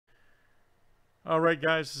All right,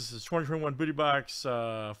 guys, this is 2021 Booty Box,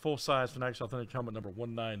 full-size FANATICS Authentic Helmet number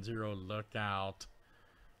 190. Look out.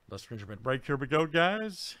 Let's finish a break. Here we go,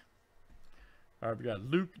 guys. All right, we got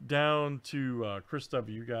Luke down to Chris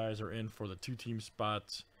W. You guys are in for the two-team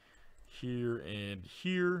spots here and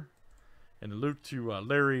here. And Luke to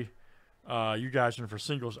Larry. You guys are in for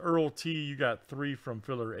singles. Earl T, you got 3 from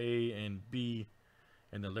filler A and B.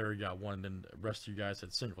 And then Larry got 1. And then the rest of you guys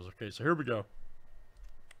had singles. Okay, so here we go.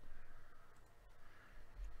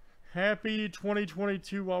 Happy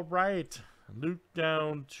 2022. All right. Luke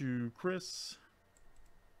down to Chris.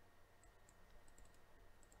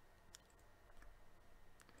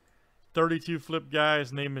 $32 flip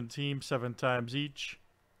guys, name and team 7 times each.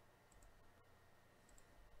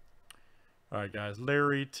 All right, guys.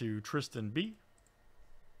 Larry to Tristan B.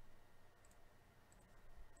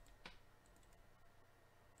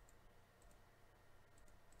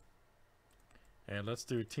 And let's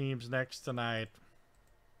do teams next tonight.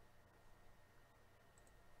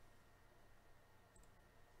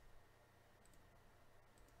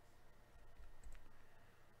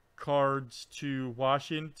 Cards to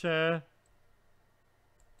Washington.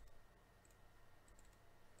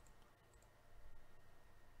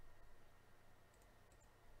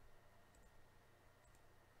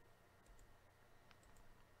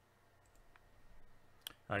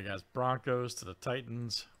 All right, guys. Broncos to the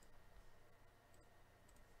Titans.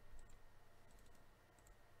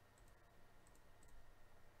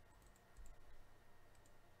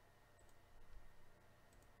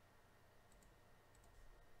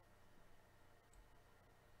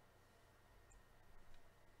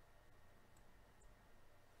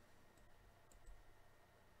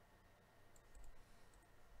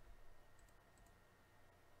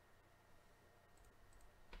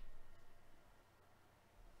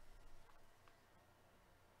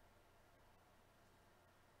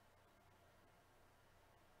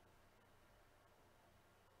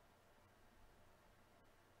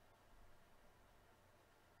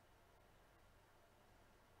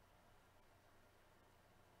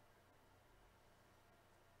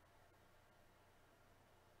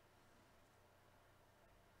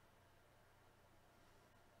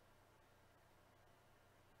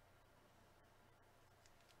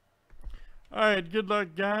 All right, good luck,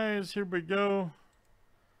 guys. Here we go.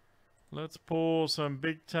 Let's pull some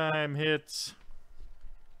big time hits.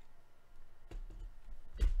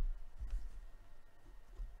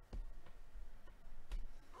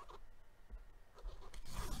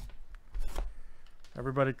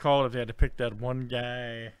 Everybody called if they had to pick that one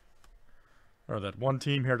guy or that one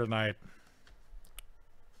team here tonight.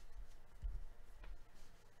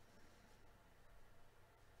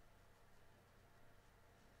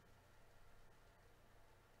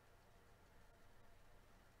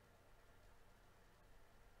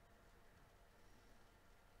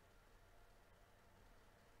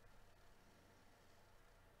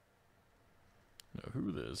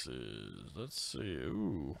 Who this is? Let's see.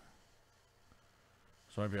 Ooh.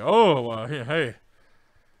 So maybe. Oh, hey.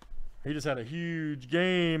 He just had a huge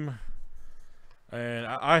game. And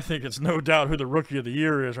I think it's no doubt who the rookie of the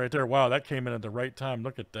year is right there. Wow, that came in at the right time.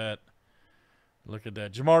 Look at that. Look at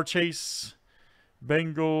that. Jamar Chase,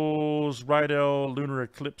 Bengals, Rydell, Lunar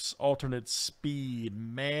Eclipse, alternate speed.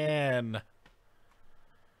 Man.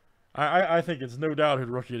 I think it's no doubt who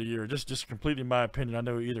the rookie of the year. Just completely my opinion. I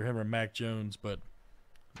know either him or Mac Jones, but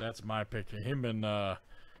that's my pick. Him and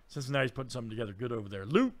Cincinnati's putting something together good over there.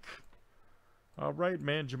 Luke. All right,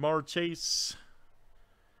 man. Jamar Chase.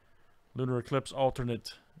 Lunar Eclipse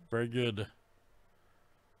alternate. Very good.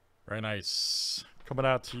 Very nice. Coming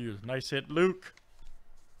out to you. Nice hit, Luke.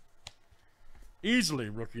 Easily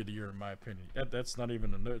rookie of the year, in my opinion. That's not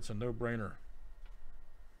even it's a no-brainer.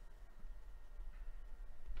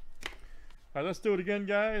 All right, let's do it again,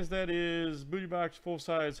 guys. That is Booty Box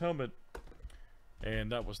full-size helmet.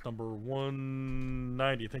 And that was number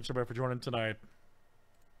 190. Thanks, everybody, for joining tonight.